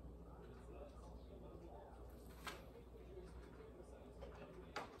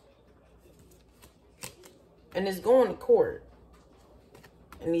 And it's going to court.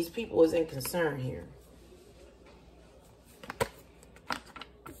 And these people isn't concerned here.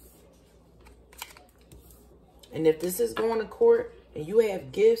 And if this is going to court and you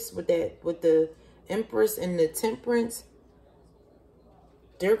have gifts with that, with the Empress and the Temperance,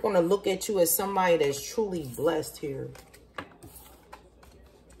 they're going to look at you as somebody that's truly blessed here.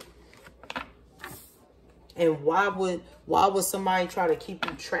 And why would somebody try to keep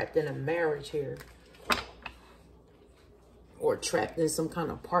you trapped in a marriage here? Or trapped in some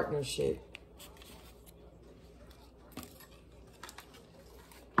kind of partnership?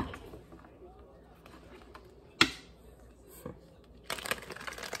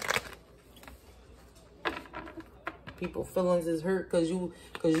 People feelings is hurt because you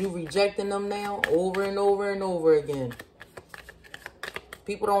rejecting them now over and over and over again.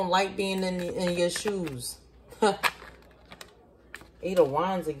 People don't like being in your shoes. 8 of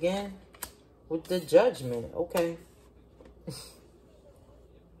Wands again with the Judgment. Okay.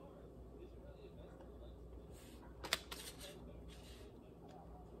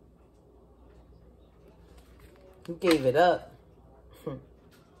 You gave it up.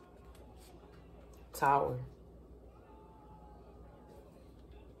 Tower.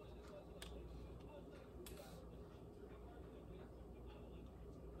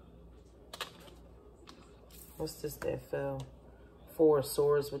 What's this that fell? 4 of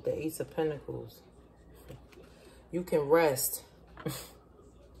Swords with the Ace of Pentacles. You can rest.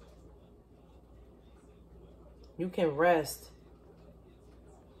 You can rest.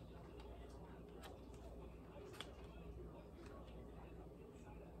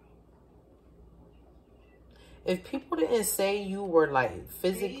 If people didn't say you were like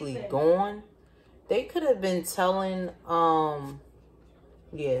physically gone, they could have been telling,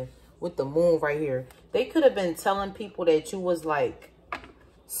 yeah, with the moon right here, they could have been telling people that you was like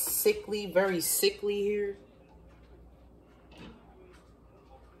sickly, very sickly here.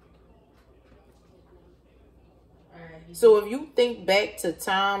 So if you think back to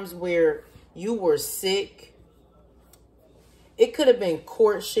times where you were sick, it could have been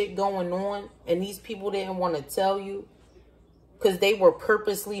court shit going on and these people didn't want to tell you because they were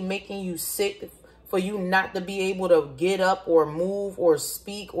purposely making you sick for you not to be able to get up or move or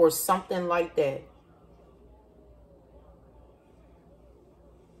speak or something like that.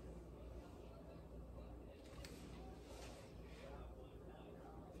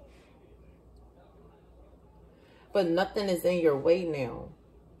 But nothing is in your way now.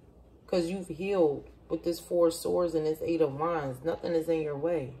 Because you've healed with this 4 of Swords and this 8 of Wands. Nothing is in your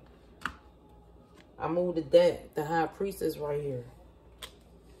way. I moved the deck. The High Priestess right here.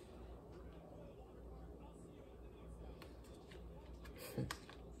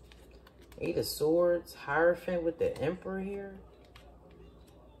 Eight of Swords. Hierophant with the Emperor here.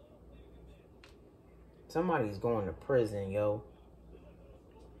 Somebody's going to prison, yo.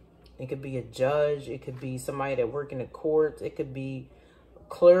 It could be a judge. It could be somebody that work in the courts. It could be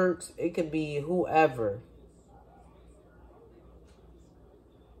clerks. It could be whoever.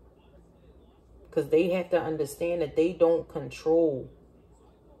 Because they have to understand that they don't control.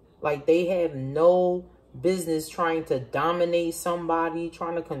 Like they have no business trying to dominate somebody,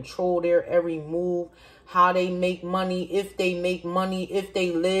 trying to control their every move, how they make money, if they make money, if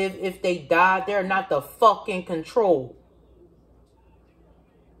they live, if they die. They're not the fucking control.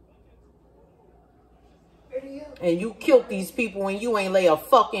 And you killed these people and you ain't lay a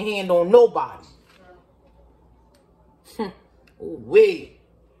fucking hand on nobody. Wait.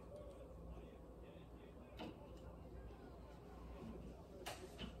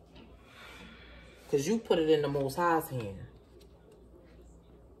 Because you put it in the Most High's hand.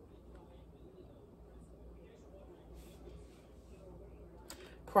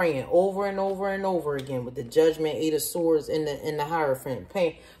 Praying over and over and over again with the Judgment, Eight of Swords, in the Hierophant.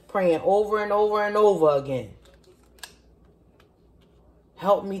 Praying over and over and over again.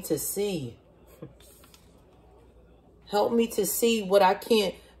 Help me to see. Help me to see what I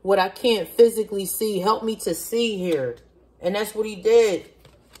can't physically see. Help me to see here. And that's what he did.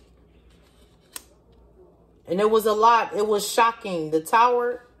 And it was a lot. It was shocking. The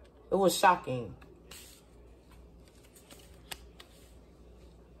tower, it was shocking.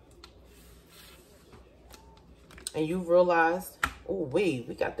 And you realized, oh, wait,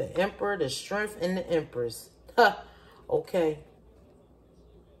 we got the Emperor, the Strength, and the Empress. Okay.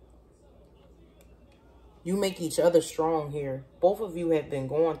 You make each other strong here. Both of you have been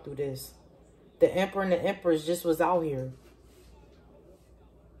going through this. The Emperor and the Empress just was out here.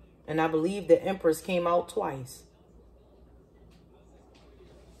 And I believe the Empress came out twice.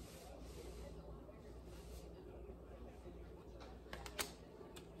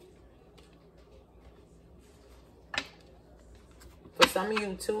 For some of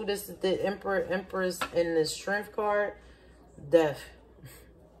you too, this is the Emperor, Empress, and the Strength card. Death.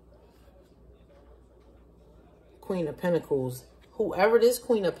 Queen of Pentacles. Whoever this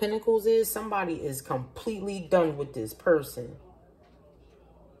Queen of Pentacles is, somebody is completely done with this person.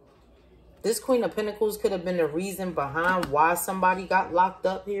 This Queen of Pentacles could have been the reason behind why somebody got locked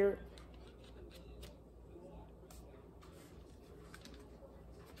up here.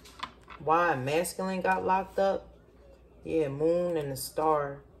 Why a masculine got locked up. Yeah, Moon and the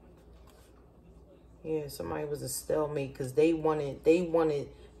Star. Yeah, somebody was a stalemate because they wanted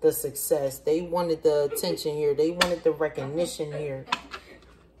the success. They wanted the attention here. They wanted the recognition here.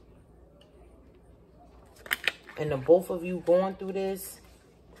 And the both of you going through this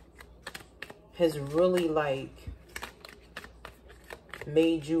has really, like,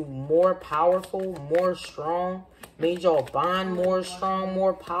 made you more powerful, more strong. Made y'all bond more strong,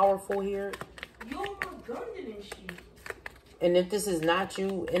 more powerful here. And if this is not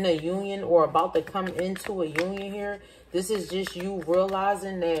you in a union or about to come into a union here, this is just you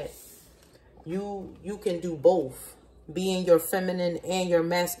realizing that you can do both. Be in your feminine and your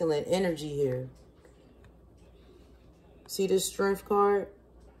masculine energy here. See this Strength card?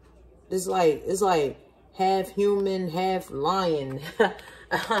 It's like half human, half lion.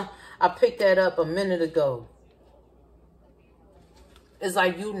 I picked that up a minute ago. It's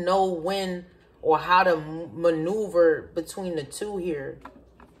like you know when or how to maneuver between the two here.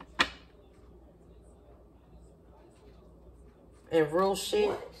 And real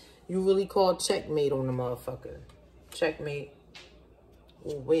shit, you really called checkmate on the motherfucker. Checkmate.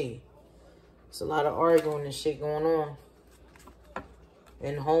 Oh, wait. There's a lot of arguing and shit going on.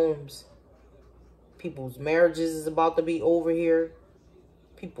 In homes. People's marriages is about to be over here.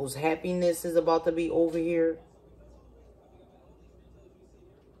 People's happiness is about to be over here.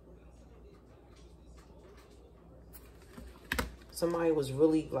 Somebody was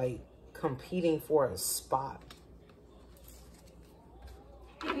really, like, competing for a spot.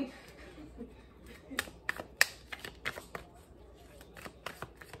 I'm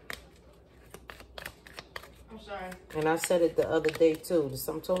sorry. And I said it the other day, too.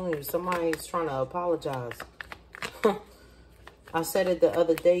 I'm telling you, somebody's trying to apologize. I said it the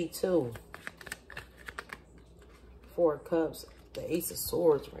other day, too. Four of Cups. The Ace of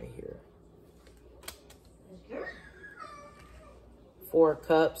Swords right here. Four of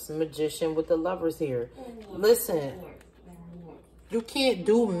Cups, Magician with the Lovers here. Listen, you can't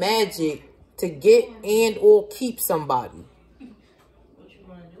do magic to get and or keep somebody. What you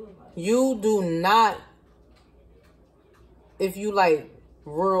want to do about it? You do not, if you like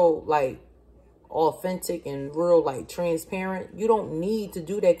real, like authentic and real, like transparent, you don't need to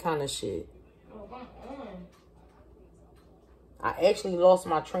do that kind of shit. Oh, come on. I actually lost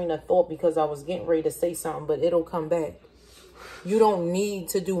my train of thought because I was getting ready to say something, but it'll come back. You don't need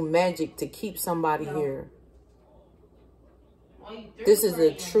to do magic to keep somebody here. This is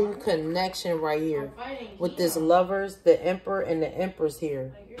a true connection right here. With this Lovers, the Emperor, and the Empress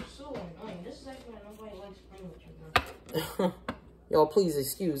here. Like, you're so annoying. This is actually why nobody likes playing with you, bro. Y'all, please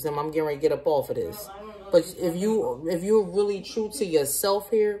excuse him. I'm getting ready to get up off of this. But if you're really true to yourself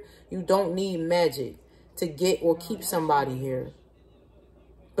here, you don't need magic to get or keep somebody here.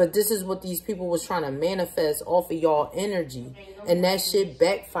 But this is what these people was trying to manifest off of y'all energy. And that shit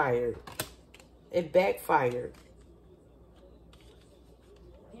backfired. It backfired.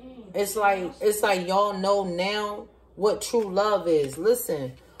 It's like y'all know now what true love is.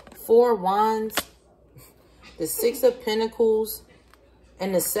 Listen, 4 Wands, the 6 of Pentacles,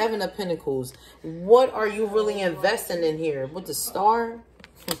 and the 7 of Pentacles. What are you really investing in here? With the Star?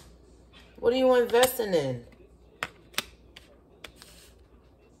 What are you investing in?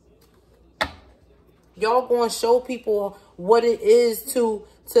 Y'all going to show people what it is to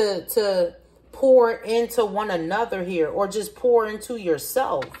pour into one another here, or just pour into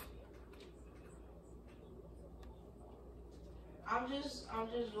yourself. I'm just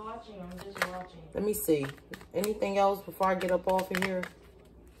watching. Let me see. Anything else before I get up off of here?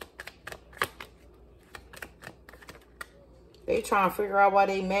 They trying to figure out why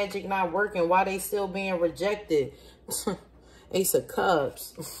they magic not working, why they still being rejected. Ace of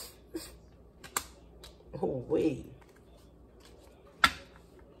Cups. Oh, wait.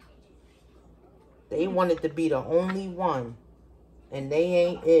 They wanted to be the only one. And they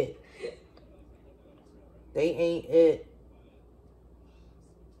ain't it. They ain't it.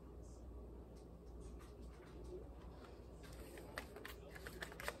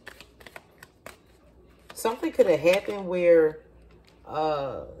 Something could have happened where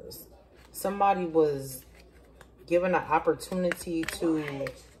somebody was given an opportunity to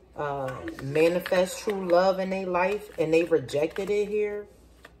manifest true love in their life, and they rejected it here.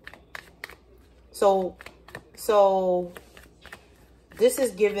 So this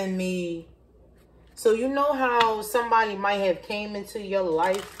is giving me, so you know how somebody might have came into your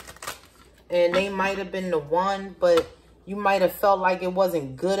life and they might have been the one, but you might have felt like it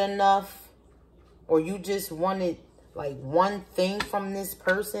wasn't good enough, or you just wanted like one thing from this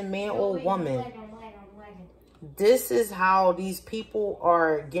person, man or woman. I'm lagging. This is how these people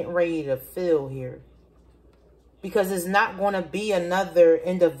are getting ready to feel here. Because it's not going to be another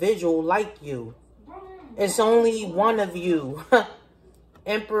individual like you. It's only one of you.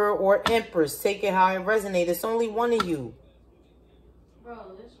 Emperor or Empress. Take it how it resonates. It's only one of you.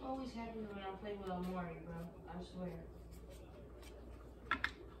 Bro, this always happens when I play with Amari, bro. I swear.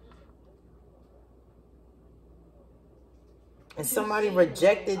 And somebody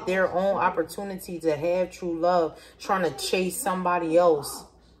rejected their own opportunity to have true love, trying to chase somebody else.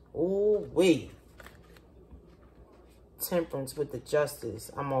 Oh, wait. Temperance with the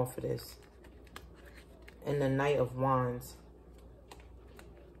Justice. I'm all for this. And the Knight of Wands.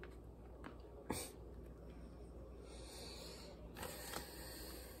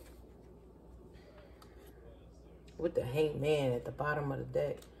 With the Hangman at the bottom of the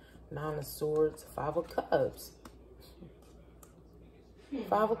deck. 9 of Swords, 5 of Cups.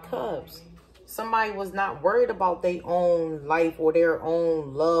 5 of Cups. Somebody was not worried about their own life or their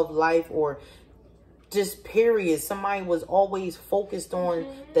own love life or just period. Somebody was always focused on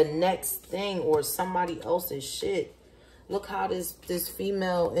the next thing or somebody else's shit. Look how this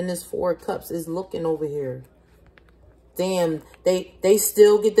female in this 4 of Cups is looking over here. Damn, they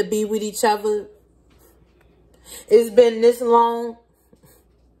still get to be with each other. It's been this long.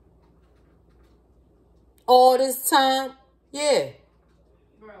 All this time. Yeah.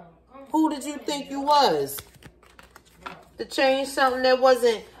 Who did you think you was? To change something that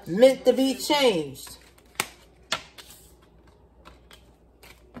wasn't meant to be changed.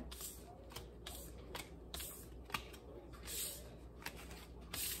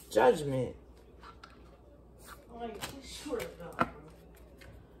 Judgment.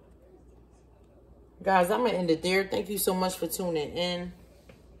 Guys, I'm going to end it there. Thank you so much for tuning in.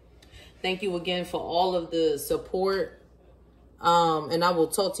 Thank you again for all of the support. And I will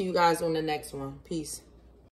talk to you guys on the next one. Peace.